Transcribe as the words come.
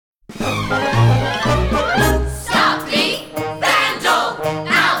Stop the vandal!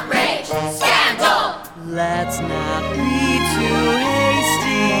 Outrage! Scandal! Let's not be too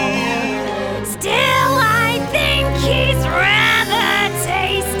hasty. Still, I think he's rather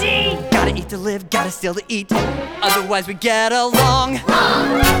tasty. Gotta eat to live, gotta steal to eat. Otherwise we get along.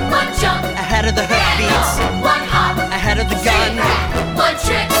 One jump, Ahead of the hoofbeats, one hop, ahead of the gun, one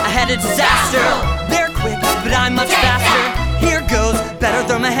trick, ahead of disaster. They're quick, but I'm much faster. Here goes, better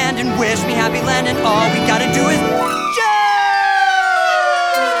throw my hand and wish me happy land, and all we gotta do is